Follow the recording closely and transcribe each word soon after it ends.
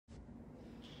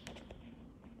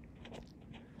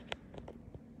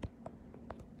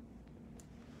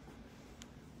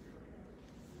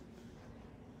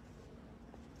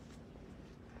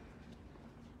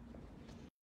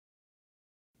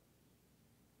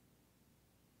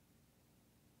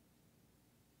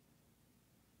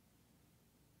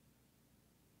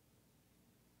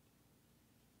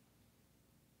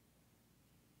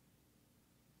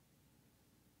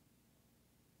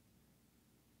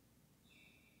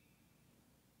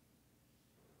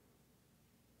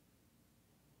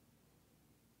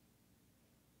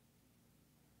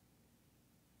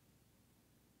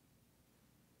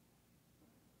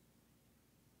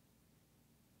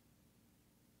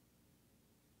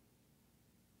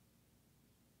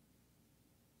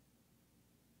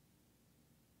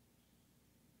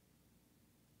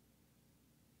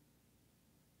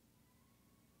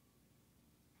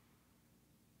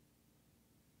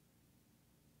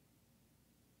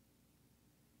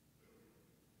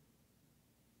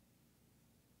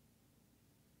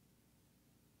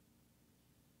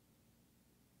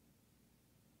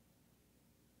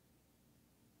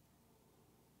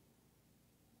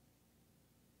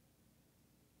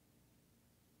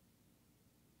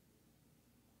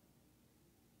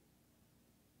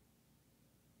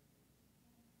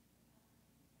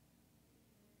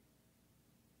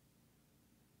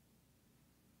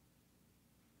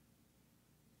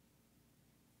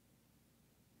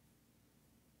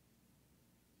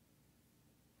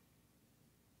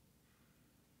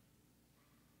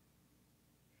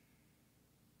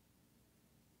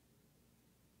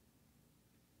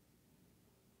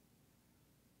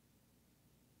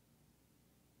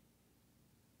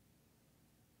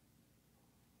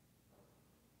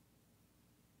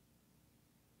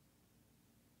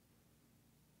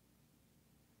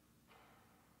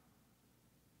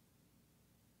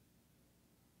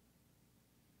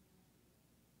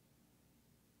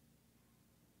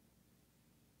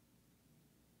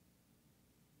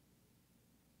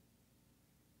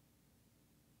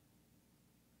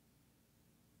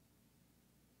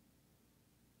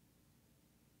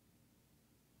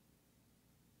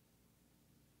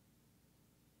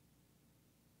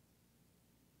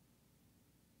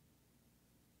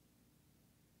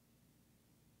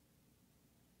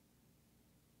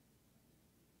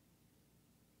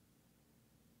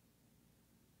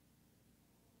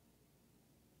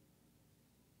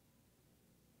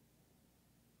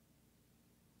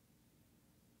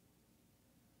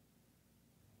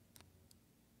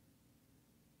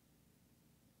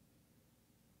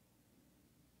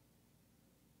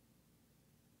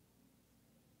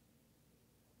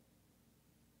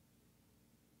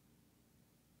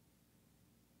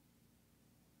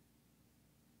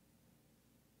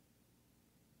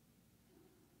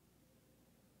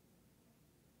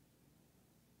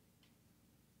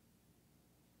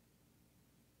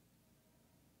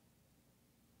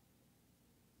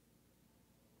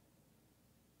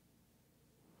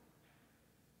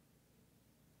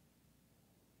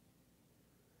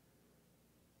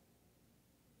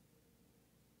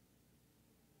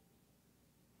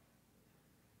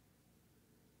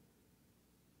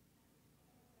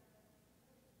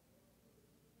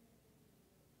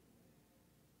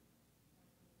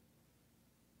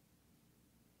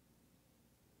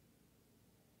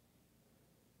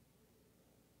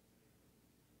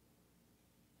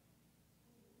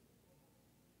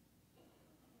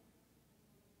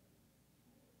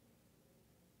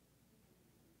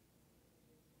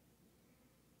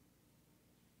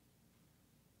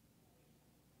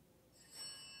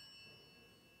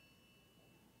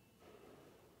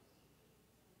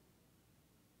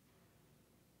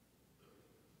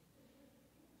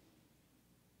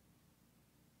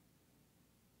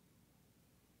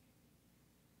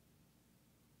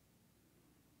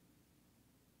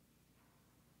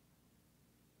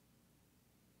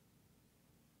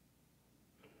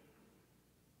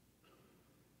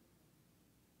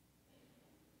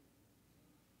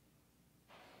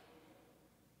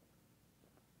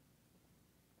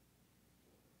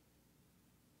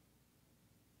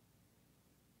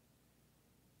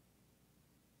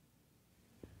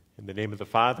In the name of the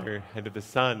Father, and of the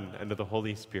Son, and of the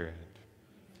Holy Spirit.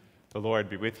 The Lord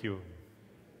be with you.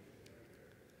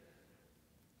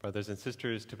 Brothers and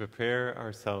sisters, to prepare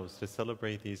ourselves to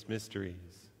celebrate these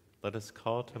mysteries, let us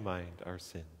call to mind our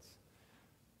sins.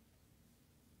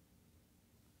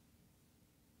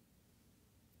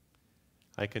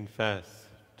 I confess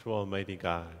to Almighty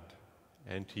God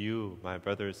and to you, my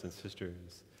brothers and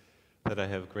sisters, that I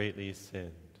have greatly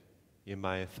sinned in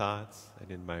my thoughts and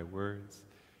in my words,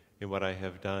 in what I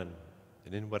have done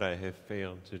and in what I have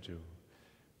failed to do,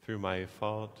 through my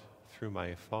fault, through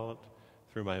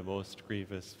my most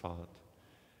grievous fault.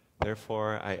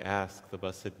 Therefore I ask the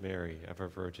Blessed Mary, ever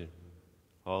Virgin,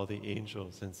 all the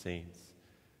angels and saints,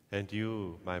 and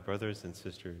you, my brothers and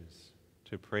sisters,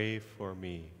 to pray for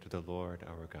me to the Lord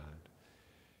our God.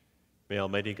 May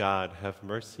Almighty God have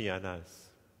mercy on us,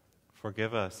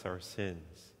 forgive us our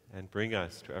sins, and bring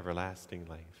us to everlasting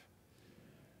life.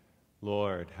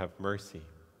 Lord, have mercy.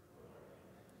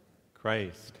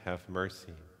 Christ, have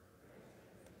mercy.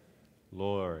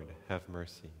 Lord, have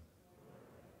mercy.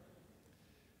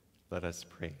 Let us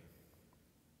pray.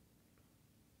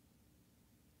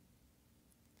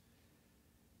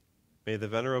 May the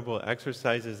venerable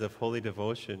exercises of holy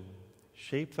devotion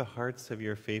shape the hearts of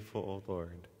your faithful, O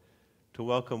Lord, to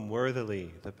welcome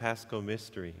worthily the Paschal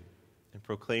mystery and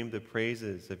proclaim the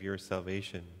praises of your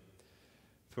salvation.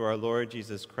 Through our Lord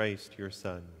Jesus Christ, your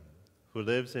Son, who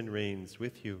lives and reigns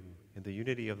with you in the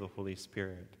unity of the Holy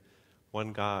Spirit,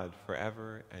 one God,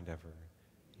 forever and ever.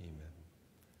 Amen.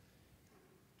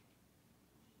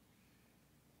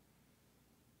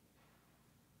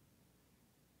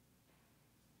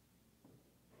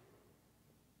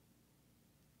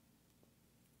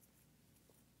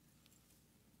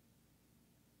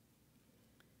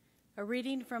 A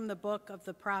reading from the book of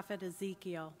the prophet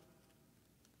Ezekiel.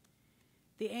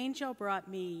 The angel brought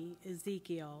me,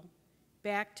 Ezekiel,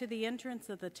 back to the entrance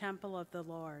of the temple of the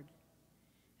Lord,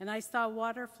 and I saw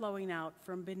water flowing out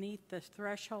from beneath the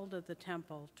threshold of the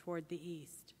temple toward the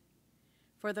east,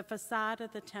 for the facade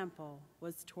of the temple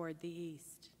was toward the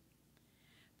east.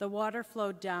 The water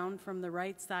flowed down from the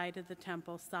right side of the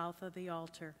temple south of the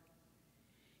altar.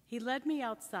 He led me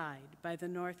outside by the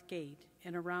north gate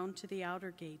and around to the outer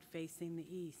gate facing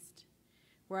the east,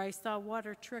 where I saw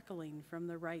water trickling from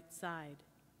the right side.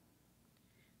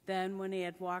 Then, when he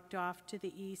had walked off to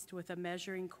the east with a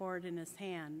measuring cord in his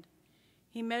hand,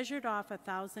 he measured off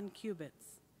 1,000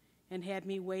 cubits and had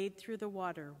me wade through the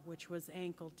water, which was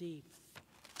ankle deep.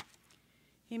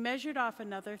 He measured off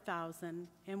another 1,000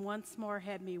 and once more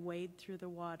had me wade through the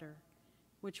water,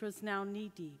 which was now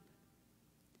knee deep.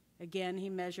 Again he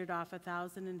measured off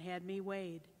 1,000 and had me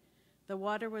wade. The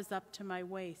water was up to my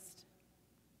waist.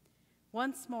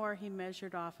 Once more he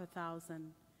measured off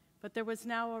 1,000, but there was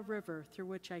now a river through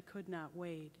which I could not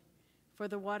wade, for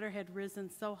the water had risen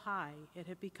so high it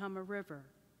had become a river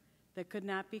that could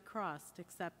not be crossed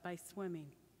except by swimming.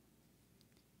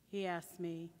 He asked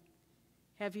me,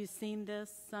 "Have you seen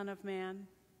this, Son of Man?"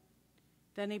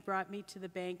 Then he brought me to the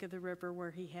bank of the river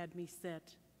where he had me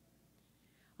sit.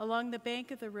 Along the bank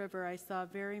of the river I saw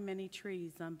very many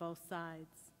trees on both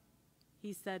sides.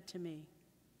 He said to me,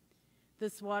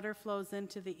 "This water flows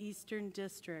into the eastern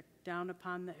district down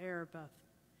upon the Arabah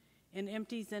and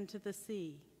empties into the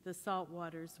sea, the salt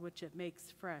waters which it makes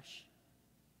fresh.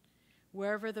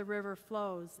 Wherever the river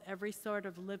flows, every sort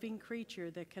of living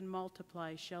creature that can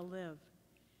multiply shall live,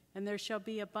 and there shall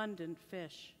be abundant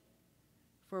fish.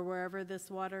 For wherever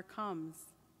this water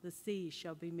comes, the sea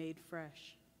shall be made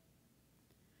fresh.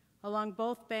 Along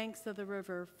both banks of the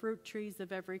river, fruit trees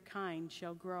of every kind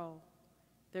shall grow.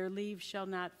 Their leaves shall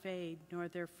not fade, nor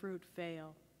their fruit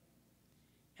fail.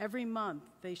 Every month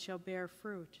they shall bear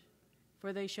fruit,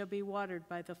 for they shall be watered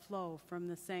by the flow from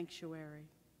the sanctuary.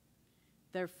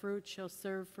 Their fruit shall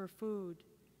serve for food,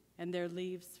 and their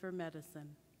leaves for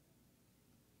medicine."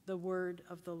 The word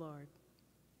of the Lord.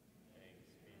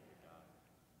 Thanks be to God.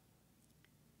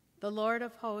 The Lord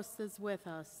of hosts is with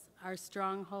us. Our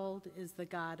stronghold is the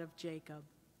God of Jacob.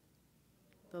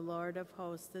 The Lord of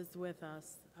hosts is with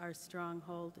us. Our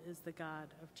stronghold is the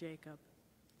God of Jacob.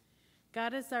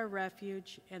 God is our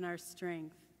refuge and our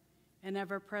strength, an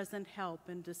ever-present help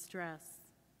in distress.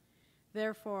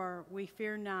 Therefore we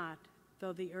fear not,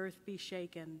 though the earth be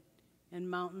shaken and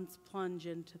mountains plunge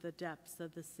into the depths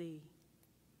of the sea.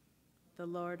 The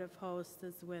Lord of hosts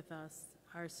is with us.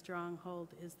 Our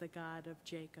stronghold is the God of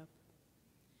Jacob.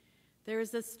 There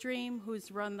is a stream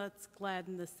whose runlets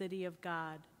gladden the city of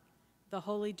God, the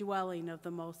holy dwelling of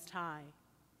the Most High.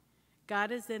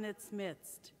 God is in its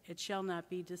midst. It shall not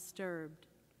be disturbed.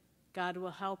 God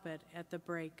will help it at the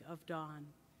break of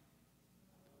dawn.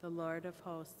 The Lord of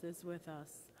hosts is with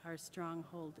us. Our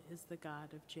stronghold is the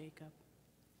God of Jacob.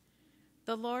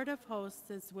 The Lord of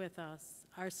hosts is with us.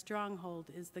 Our stronghold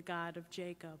is the God of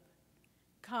Jacob.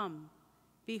 Come,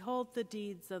 behold the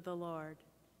deeds of the Lord,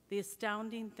 the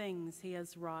astounding things he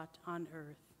has wrought on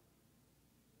earth.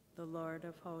 The Lord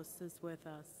of hosts is with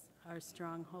us. Our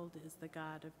stronghold is the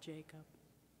God of Jacob.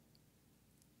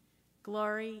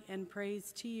 Glory and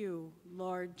praise to you,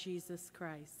 Lord Jesus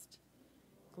Christ.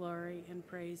 Glory and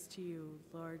praise to you,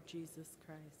 Lord Jesus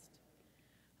Christ.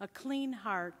 A clean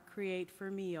heart create for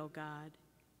me, O God.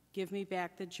 Give me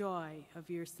back the joy of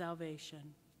your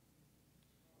salvation.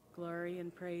 Glory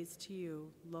and praise to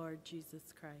you, Lord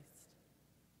Jesus Christ.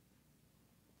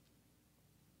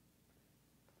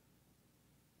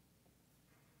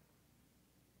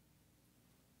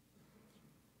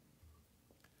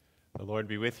 The Lord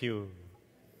be with you.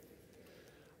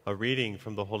 A reading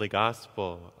from the Holy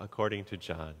Gospel according to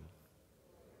John.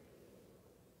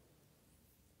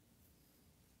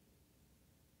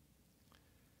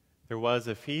 There was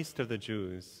a feast of the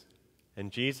Jews,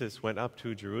 and Jesus went up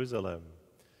to Jerusalem.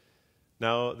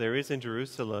 Now there is in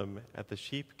Jerusalem at the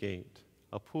sheep gate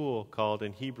a pool called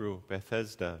in Hebrew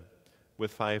Bethesda,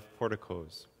 with 5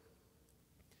 porticos.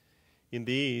 In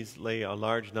these lay a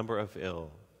large number of ill,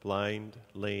 blind,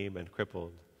 lame, and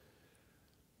crippled.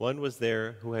 One was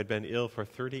there who had been ill for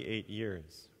 38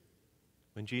 years.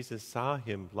 When Jesus saw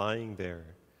him lying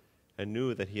there and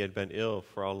knew that he had been ill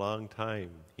for a long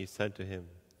time, he said to him,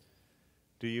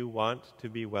 "Do you want to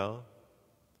be well?"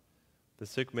 The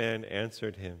sick man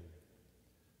answered him,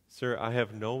 "Sir, I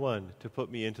have no one to put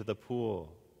me into the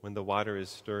pool when the water is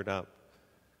stirred up.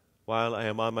 While I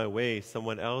am on my way,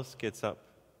 someone else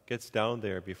gets down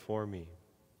there before me."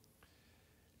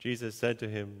 Jesus said to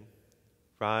him,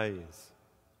 "Rise,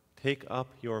 take up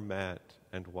your mat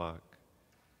and walk."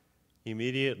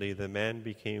 Immediately the man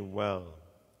became well,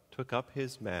 took up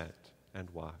his mat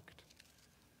and walked.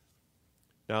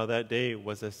 Now that day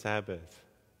was a Sabbath.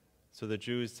 So the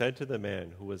Jews said to the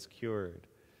man who was cured,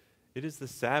 "It is the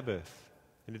Sabbath,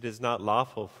 and it is not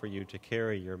lawful for you to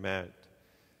carry your mat."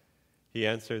 He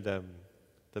answered them,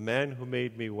 "The man who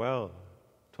made me well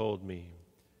told me,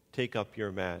 'Take up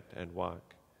your mat and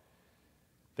walk.'"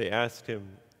 They asked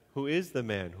him, "Who is the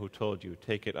man who told you,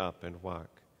 'Take it up and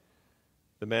walk'?"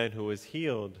 The man who was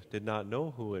healed did not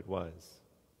know who it was,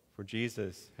 for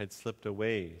Jesus had slipped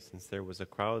away since there was a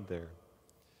crowd there.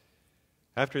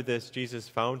 After this, Jesus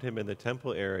found him in the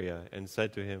temple area and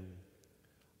said to him,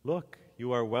 "Look,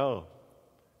 you are well.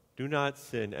 Do not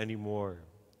sin anymore,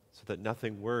 so that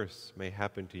nothing worse may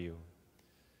happen to you."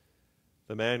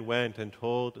 The man went and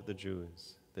told the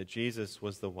Jews that Jesus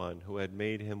was the one who had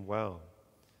made him well.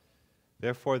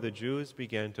 Therefore the Jews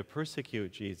began to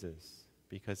persecute Jesus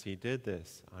because he did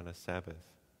this on a Sabbath.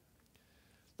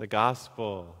 The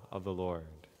Gospel of the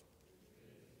Lord.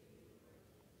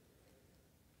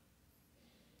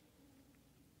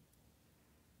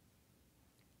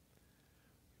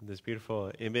 This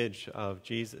beautiful image of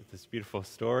Jesus, this beautiful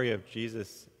story of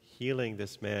Jesus healing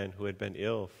this man who had been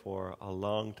ill for a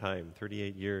long time,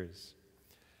 38 years.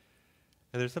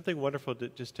 And there's something wonderful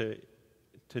to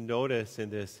notice in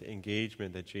this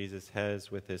engagement that Jesus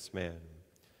has with this man.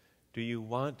 Do you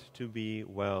want to be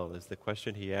well, is the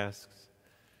question he asks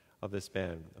of this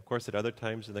man. Of course, at other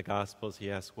times in the Gospels,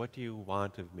 he asks, "What do you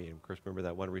want of me?" And of course, remember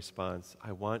that one response,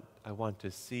 I want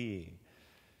to see.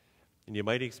 And you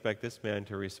might expect this man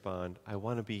to respond, "I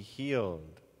want to be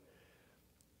healed."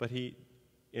 But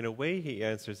in a way he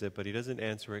answers it, but he doesn't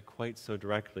answer it quite so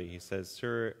directly. He says,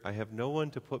 "Sir, I have no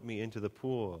one to put me into the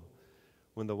pool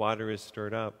when the water is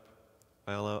stirred up.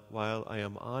 While I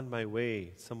am on my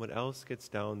way, someone else gets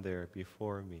down there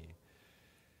before me."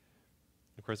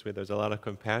 Of course, there's a lot of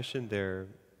compassion there,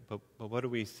 but what do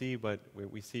we see? But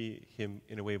we see him,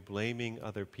 in a way, blaming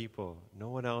other people. No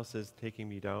one else is taking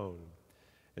me down.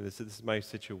 And this is my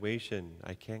situation.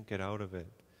 I can't get out of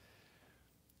it.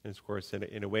 And of course,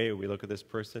 in a way, we look at this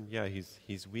person. Yeah,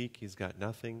 he's weak. He's got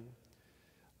nothing.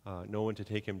 No one to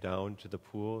take him down to the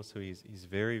pool. So he's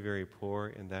very, very poor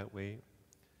in that way.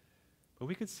 But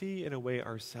we could see, in a way,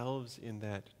 ourselves in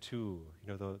that too.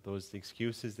 You know, those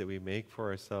excuses that we make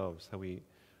for ourselves.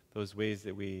 Those ways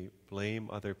that we blame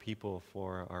other people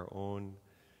for our own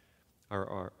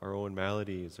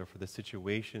maladies or for the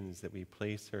situations that we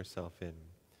place ourselves in.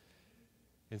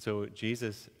 And so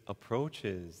Jesus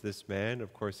approaches this man,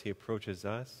 of course he approaches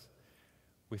us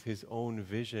with his own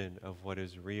vision of what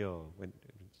is real.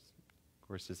 Of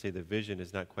course, to say the vision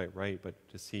is not quite right, but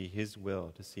to see his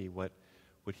will, to see what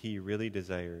he really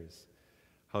desires.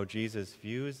 How Jesus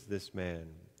views this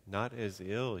man, not as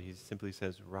ill, he simply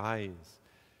says, "Rise,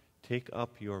 Take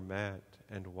up your mat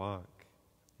and walk.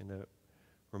 And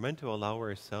we're meant to allow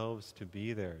ourselves to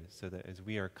be there so that as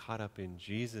we are caught up in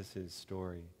Jesus'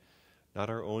 story, not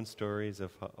our own stories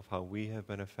of how we have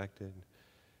been affected,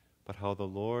 but how the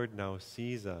Lord now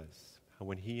sees us, how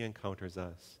when he encounters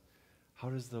us, how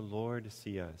does the Lord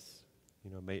see us?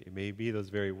 It may be those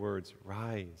very words,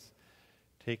 rise,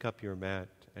 take up your mat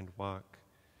and walk.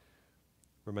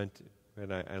 We're meant to,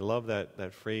 and I love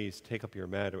that phrase, take up your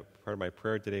mat. Part of my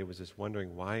prayer today was just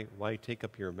wondering, why take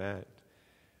up your mat?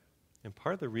 And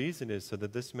part of the reason is so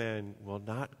that this man will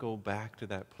not go back to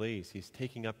that place. He's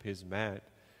taking up his mat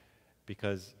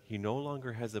because he no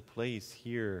longer has a place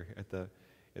here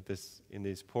in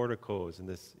these porticos, in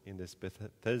this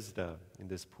Bethesda, in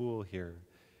this pool here.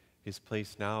 His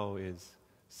place now is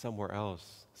somewhere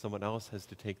else. Someone else has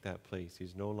to take that place.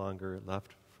 He's no longer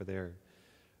left for there.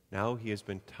 Now he has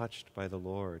been touched by the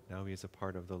Lord. Now he is a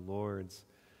part of the Lord's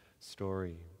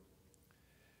story.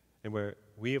 And where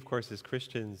we, of course, as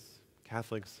Christians,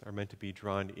 Catholics, are meant to be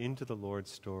drawn into the Lord's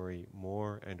story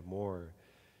more and more.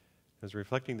 As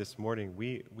reflecting this morning,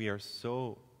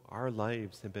 our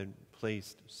lives have been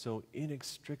placed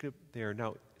they are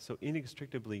now so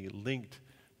inextricably linked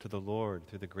to the Lord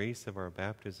through the grace of our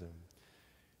baptism.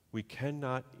 We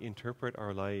cannot interpret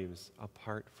our lives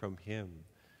apart from him.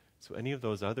 So any of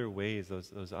those other ways,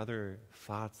 those other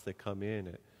thoughts that come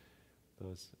in,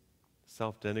 those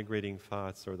self-denigrating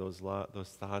thoughts, or those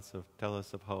thoughts of tell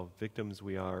us of how victims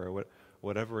we are, or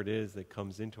whatever it is that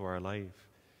comes into our life,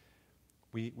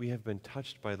 we have been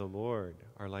touched by the Lord.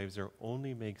 Our lives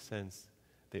only make sense.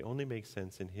 They only make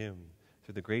sense in him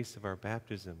through the grace of our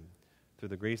baptism, through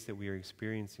the grace that we are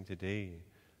experiencing today.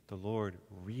 The Lord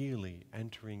really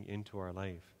entering into our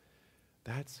life.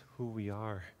 That's who we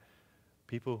are.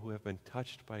 People who have been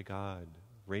touched by God,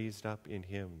 raised up in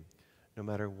him. No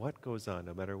matter what goes on,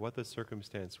 no matter what the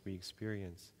circumstance we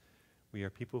experience, we are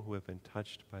people who have been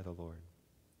touched by the Lord.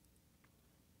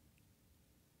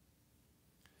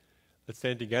 Let's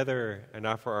stand together and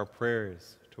offer our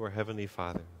prayers to our Heavenly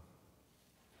Father.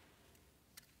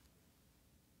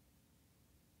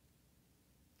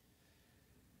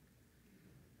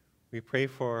 We pray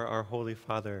for our Holy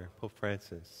Father, Pope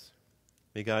Francis.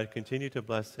 May God continue to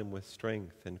bless him with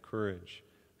strength and courage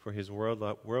for his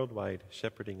worldwide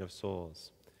shepherding of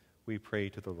souls. We pray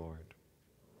to the Lord.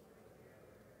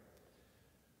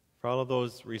 For all of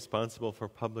those responsible for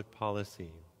public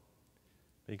policy,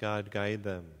 may God guide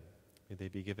them. May they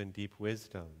be given deep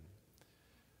wisdom,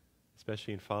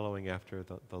 especially in following after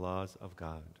the laws of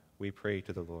God. We pray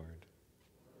to the Lord.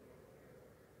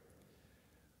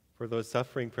 For those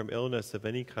suffering from illness of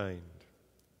any kind,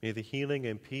 may the healing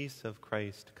and peace of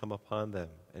Christ come upon them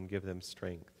and give them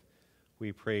strength.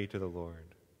 We pray to the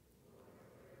Lord.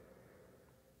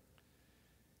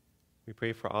 We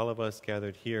pray for all of us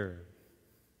gathered here,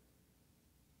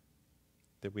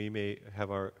 that we may have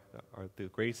the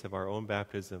grace of our own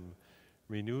baptism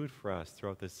renewed for us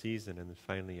throughout the season and then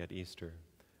finally at Easter.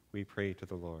 We pray to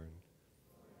the Lord.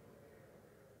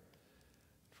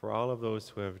 For all of those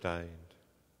who have died,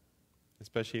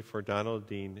 especially for Donald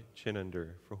Dean Chinander,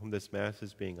 for whom this Mass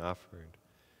is being offered,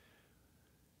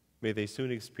 may they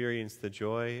soon experience the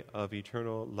joy of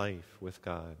eternal life with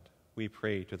God. We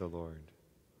pray to the Lord.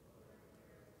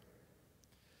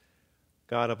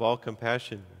 God of all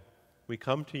compassion, we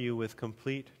come to you with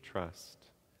complete trust.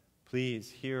 Please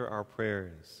hear our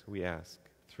prayers, we ask,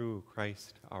 through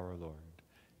Christ our Lord.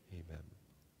 Amen.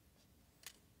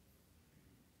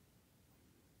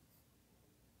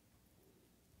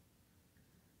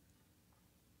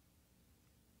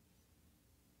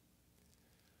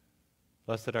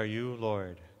 Blessed are you,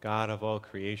 Lord, God of all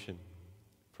creation,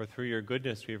 for through your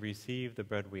goodness we have received the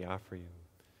bread we offer you,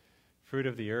 fruit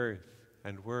of the earth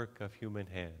and work of human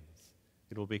hands.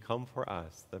 It will become for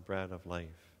us the bread of life.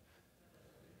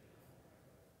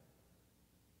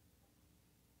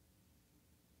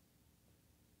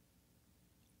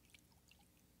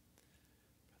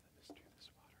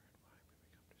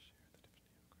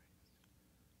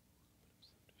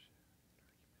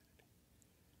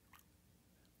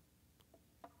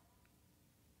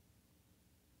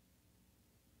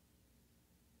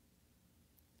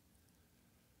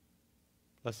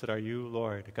 Blessed are you,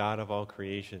 Lord, God of all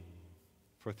creation,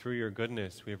 for through your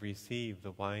goodness we have received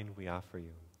the wine we offer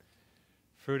you,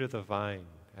 fruit of the vine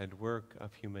and work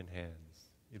of human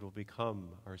hands. It will become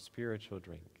our spiritual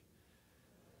drink.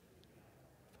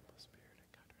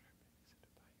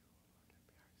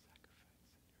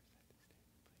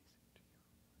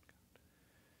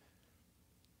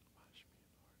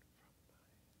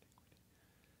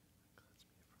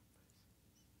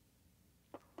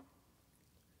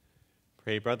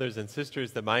 Pray, brothers and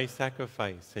sisters, that my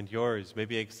sacrifice and yours may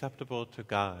be acceptable to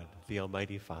God, the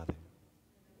Almighty Father.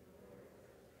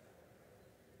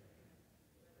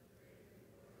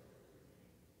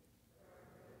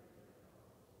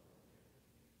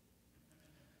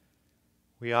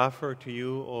 We offer to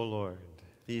you, O Lord,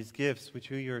 these gifts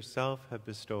which you yourself have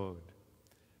bestowed.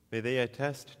 May they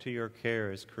attest to your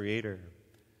care as Creator,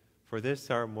 for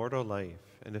this our mortal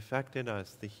life, and effect in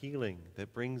us the healing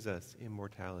that brings us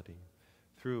immortality.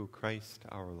 Through Christ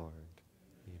our Lord.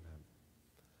 Amen.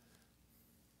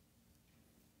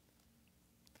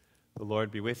 The Lord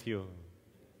be with you.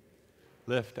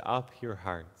 Lift up your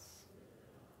hearts.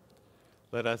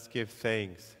 Let us give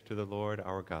thanks to the Lord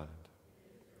our God.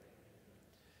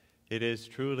 It is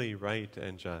truly right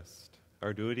and just,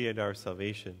 our duty and our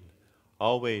salvation,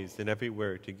 always and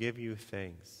everywhere to give you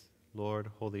thanks,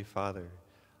 Lord, Holy Father,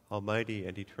 Almighty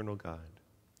and eternal God.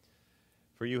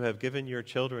 For you have given your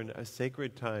children a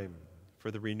sacred time for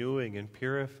the renewing and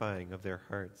purifying of their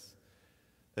hearts,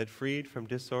 that freed from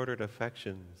disordered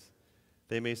affections,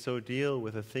 they may so deal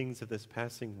with the things of this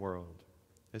passing world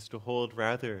as to hold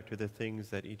rather to the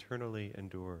things that eternally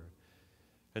endure.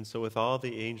 And so with all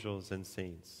the angels and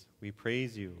saints, we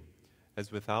praise you,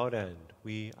 as without end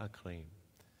we acclaim.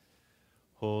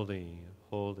 Holy,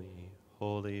 holy,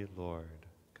 holy Lord,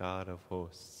 God of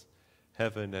hosts,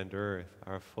 heaven and earth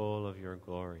are full of your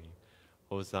glory.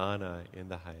 Hosanna in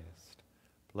the highest.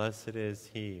 Blessed is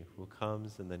he who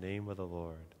comes in the name of the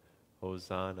Lord.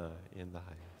 Hosanna in the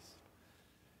highest.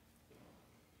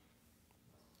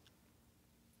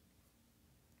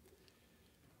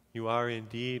 You are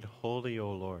indeed holy,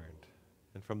 O Lord,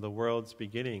 and from the world's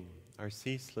beginning are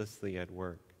ceaselessly at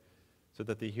work, so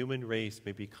that the human race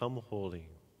may become holy,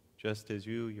 just as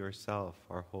you yourself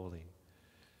are holy.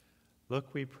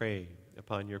 Look, we pray,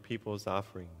 upon your people's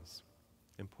offerings,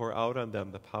 and pour out on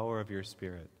them the power of your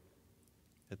Spirit,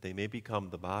 that they may become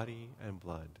the body and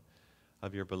blood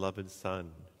of your beloved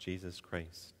Son, Jesus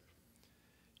Christ,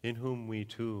 in whom we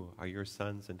too are your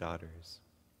sons and daughters.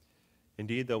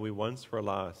 Indeed, though we once were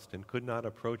lost and could not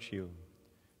approach you,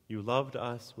 you loved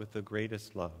us with the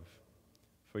greatest love.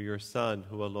 For your Son,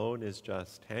 who alone is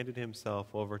just, handed himself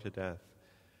over to death,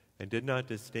 and did not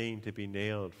disdain to be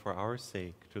nailed for our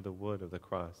sake to the wood of the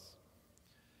cross.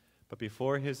 But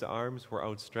before his arms were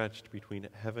outstretched between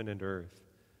heaven and earth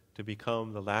to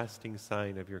become the lasting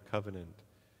sign of your covenant,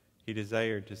 he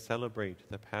desired to celebrate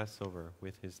the Passover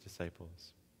with his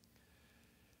disciples.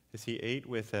 As he ate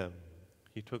with them,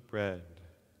 he took bread,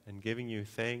 and giving you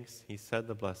thanks, he said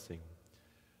the blessing,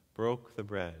 broke the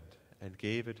bread, and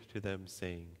gave it to them,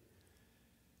 saying,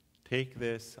 "Take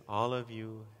this, all of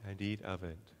you, and eat of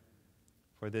it.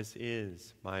 For this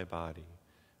is my body,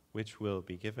 which will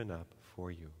be given up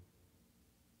for you."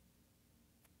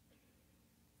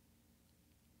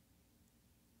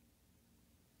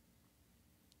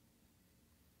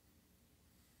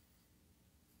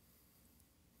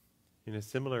 In a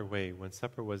similar way, when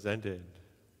supper was ended,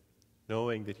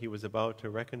 knowing that he was about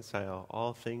to reconcile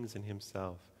all things in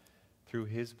himself through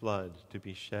his blood to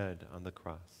be shed on the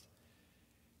cross,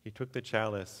 he took the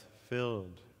chalice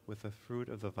filled with the fruit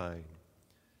of the vine,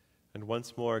 and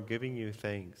once more, giving you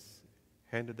thanks,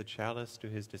 handed the chalice to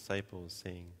his disciples,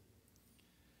 saying,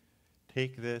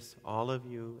 "Take this, all of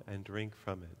you, and drink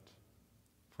from it,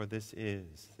 for this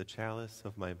is the chalice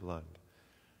of my blood,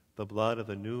 the blood of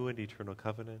the new and eternal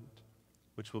covenant,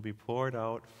 which will be poured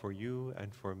out for you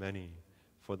and for many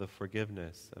for the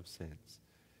forgiveness of sins.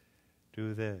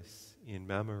 Do this in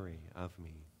memory of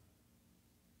me."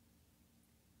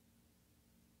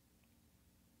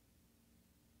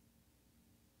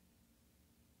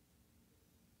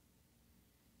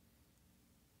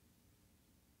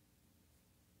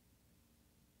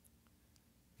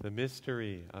 The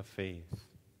mystery of faith.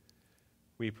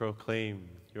 We proclaim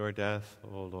your death,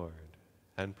 O Lord,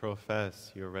 and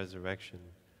profess your resurrection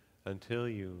until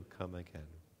you come again.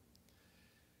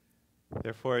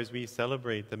 Therefore, as we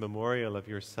celebrate the memorial of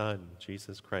your Son,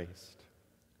 Jesus Christ,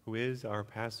 who is our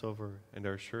Passover and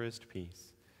our surest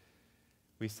peace,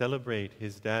 we celebrate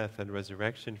his death and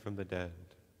resurrection from the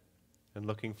dead, and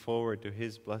looking forward to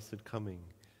his blessed coming,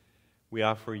 we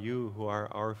offer you, who are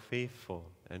our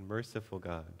faithful and merciful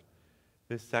God,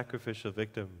 this sacrificial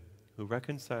victim who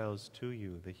reconciles to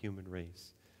you the human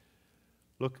race.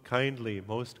 Look kindly,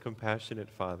 most compassionate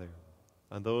Father,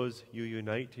 on those you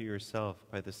unite to yourself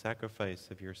by the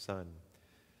sacrifice of your Son,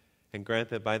 and grant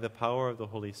that by the power of the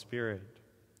Holy Spirit,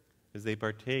 as they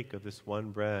partake of this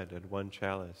one bread and one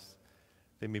chalice,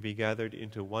 they may be gathered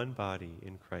into one body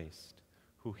in Christ,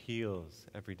 who heals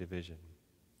every division.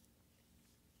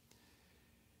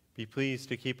 Be pleased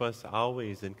to keep us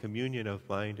always in communion of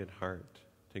mind and heart,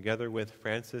 together with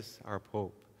Francis our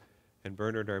Pope and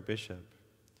Bernard our Bishop.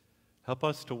 Help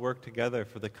us to work together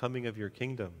for the coming of your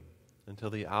kingdom until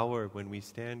the hour when we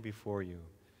stand before you,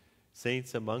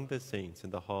 saints among the saints in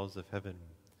the halls of heaven,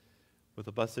 with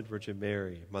the Blessed Virgin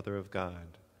Mary, Mother of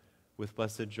God, with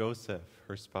Blessed Joseph,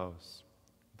 her spouse,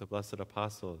 the blessed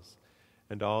apostles,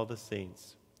 and all the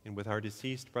saints, and with our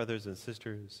deceased brothers and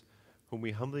sisters, whom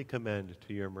we humbly commend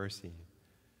to your mercy.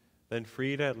 Then,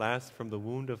 freed at last from the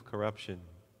wound of corruption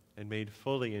and made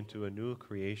fully into a new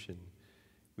creation,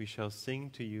 we shall sing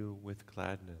to you with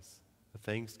gladness the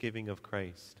thanksgiving of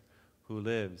Christ, who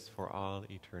lives for all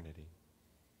eternity.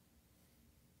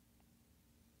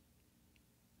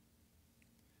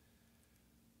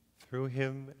 Through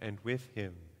him and with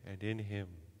him and in him,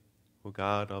 O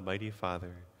God, Almighty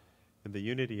Father, in the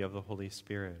unity of the Holy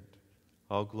Spirit,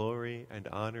 all glory and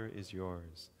honor is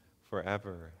yours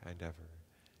forever and ever.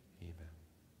 Amen.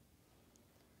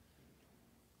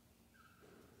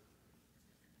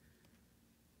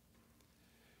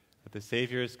 At the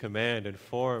Savior's command,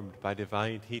 informed by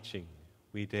divine teaching,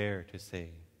 we dare to say,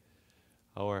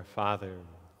 Our Father,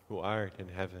 who art in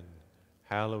heaven,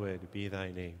 hallowed be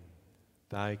thy name.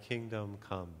 Thy kingdom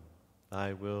come,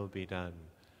 thy will be done,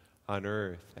 on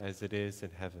earth as it is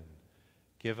in heaven.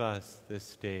 Give us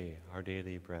this day our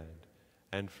daily bread,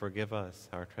 and forgive us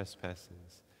our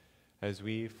trespasses, as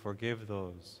we forgive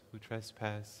those who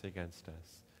trespass against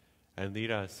us. And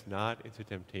lead us not into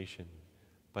temptation,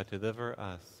 but deliver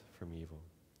us from evil.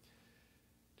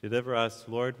 Deliver us,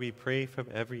 Lord, we pray, from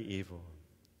every evil.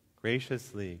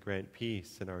 Graciously grant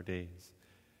peace in our days,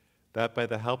 that by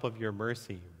the help of your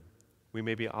mercy we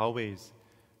may be always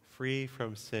free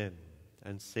from sin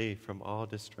and safe from all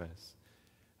distress,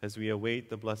 as we await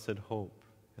the blessed hope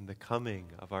and the coming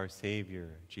of our Savior,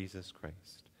 Jesus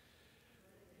Christ.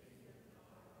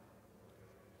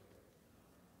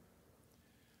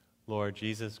 Lord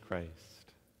Jesus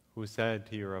Christ, who said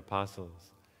to your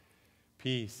apostles,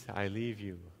 Peace I leave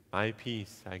you, my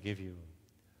peace I give you.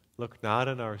 Look not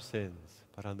on our sins,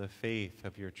 but on the faith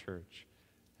of your church,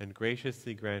 and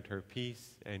graciously grant her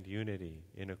peace and unity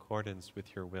in accordance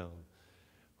with your will,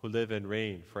 who live and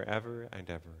reign forever and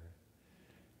ever.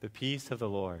 The peace of the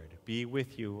Lord be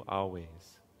with you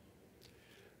always.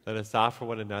 Let us offer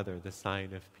one another the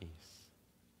sign of peace.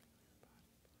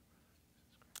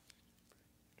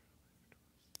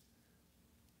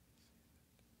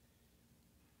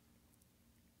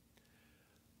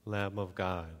 Lamb of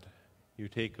God, you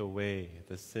take away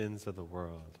the sins of the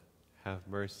world. Have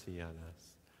mercy on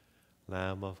us.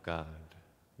 Lamb of God,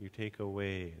 you take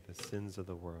away the sins of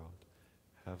the world.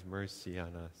 Have mercy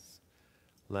on us.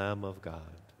 Lamb of God,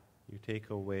 you take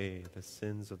away the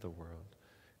sins of the world.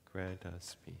 Grant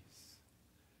us peace.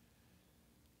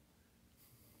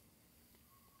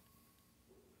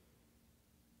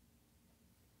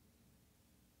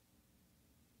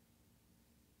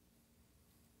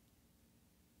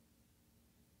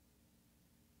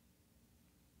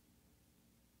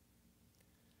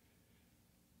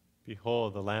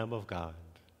 Behold the Lamb of God.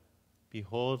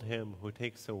 Behold him who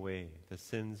takes away the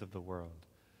sins of the world.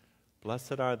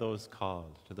 Blessed are those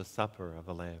called to the supper of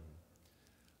the Lamb.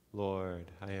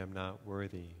 Lord, I am not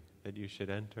worthy that you should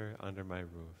enter under my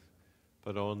roof,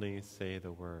 but only say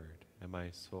the word, and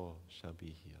my soul shall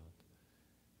be healed.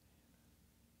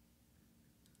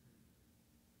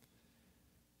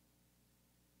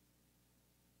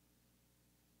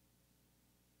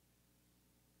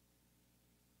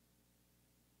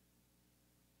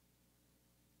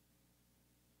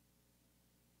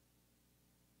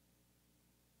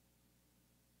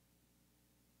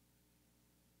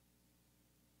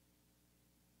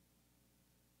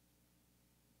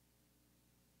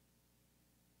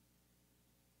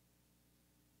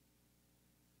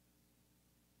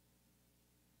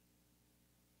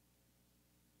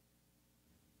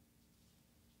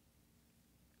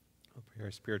 We'll pray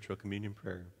our spiritual communion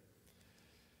prayer.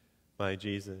 My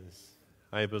Jesus,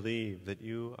 I believe that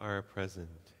you are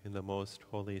present in the most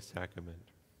holy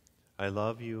sacrament. I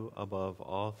love you above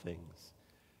all things,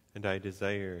 and I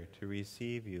desire to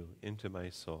receive you into my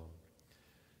soul.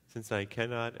 Since I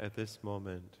cannot at this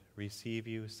moment receive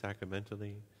you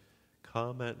sacramentally,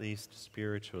 come at least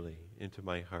spiritually into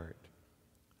my heart.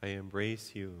 I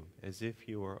embrace you as if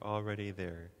you were already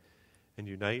there, and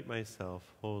unite myself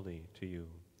wholly to you.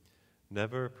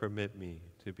 Never permit me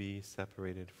to be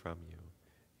separated from you.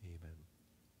 Amen.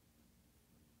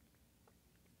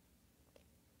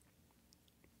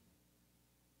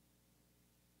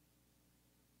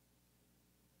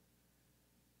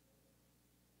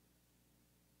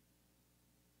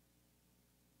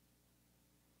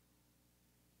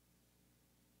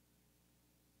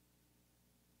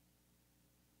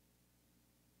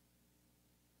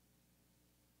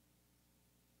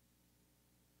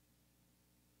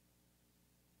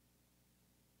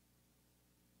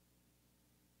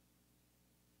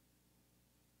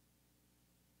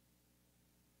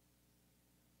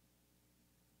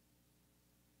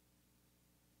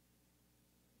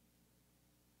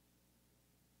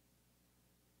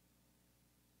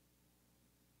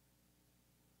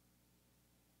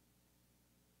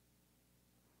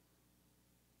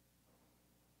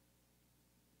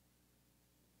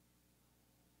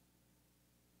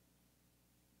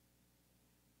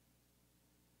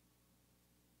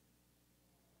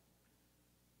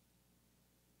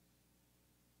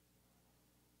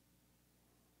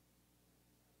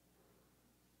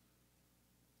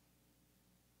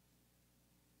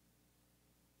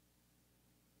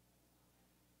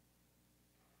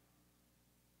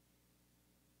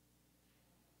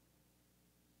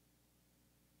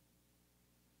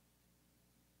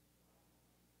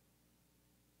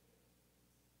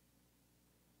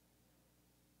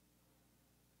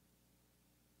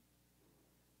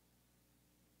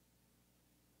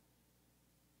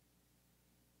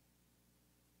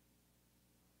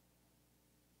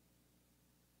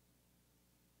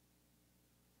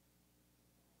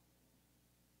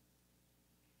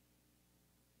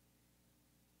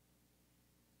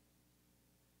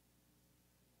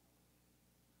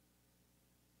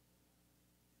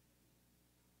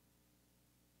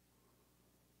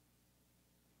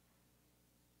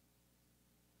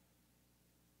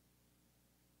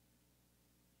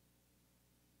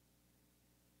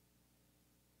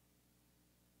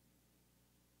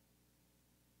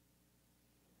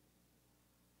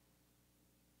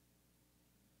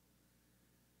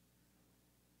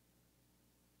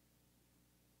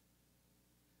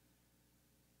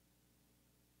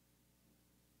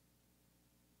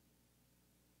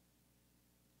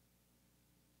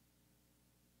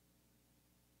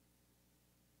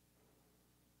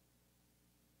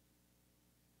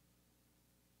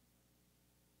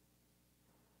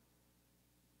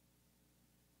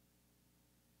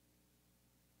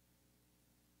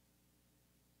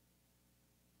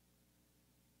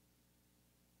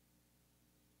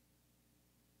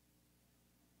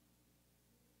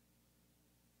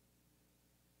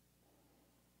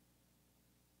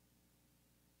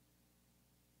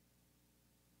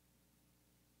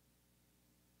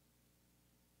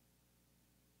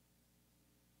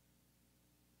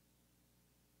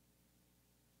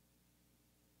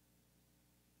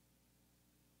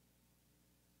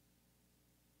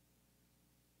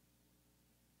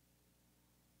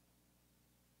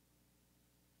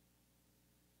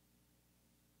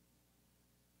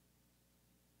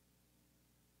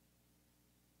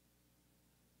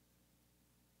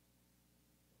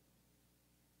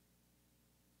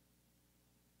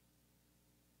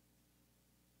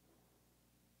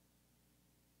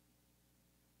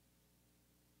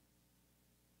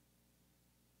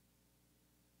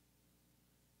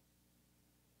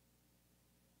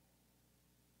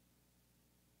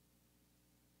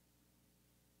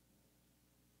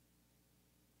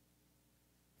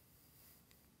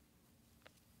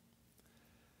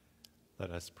 Let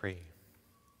us pray.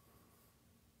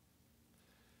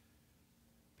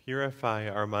 Purify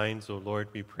our minds, O Lord,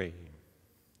 we pray,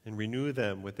 and renew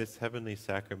them with this heavenly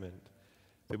sacrament,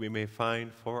 that we may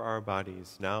find for our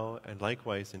bodies now and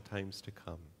likewise in times to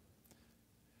come.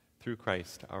 Through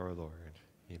Christ our Lord.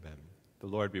 Amen. The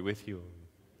Lord be with you.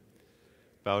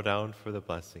 Bow down for the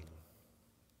blessing.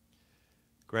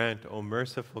 Grant, O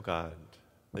merciful God,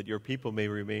 that your people may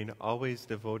remain always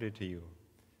devoted to you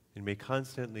and may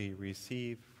constantly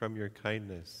receive from your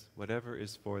kindness whatever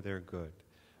is for their good.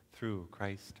 Through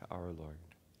Christ our Lord.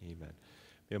 Amen.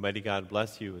 May Almighty God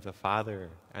bless you, the Father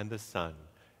and the Son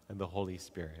and the Holy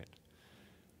Spirit.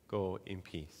 Go in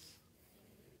peace.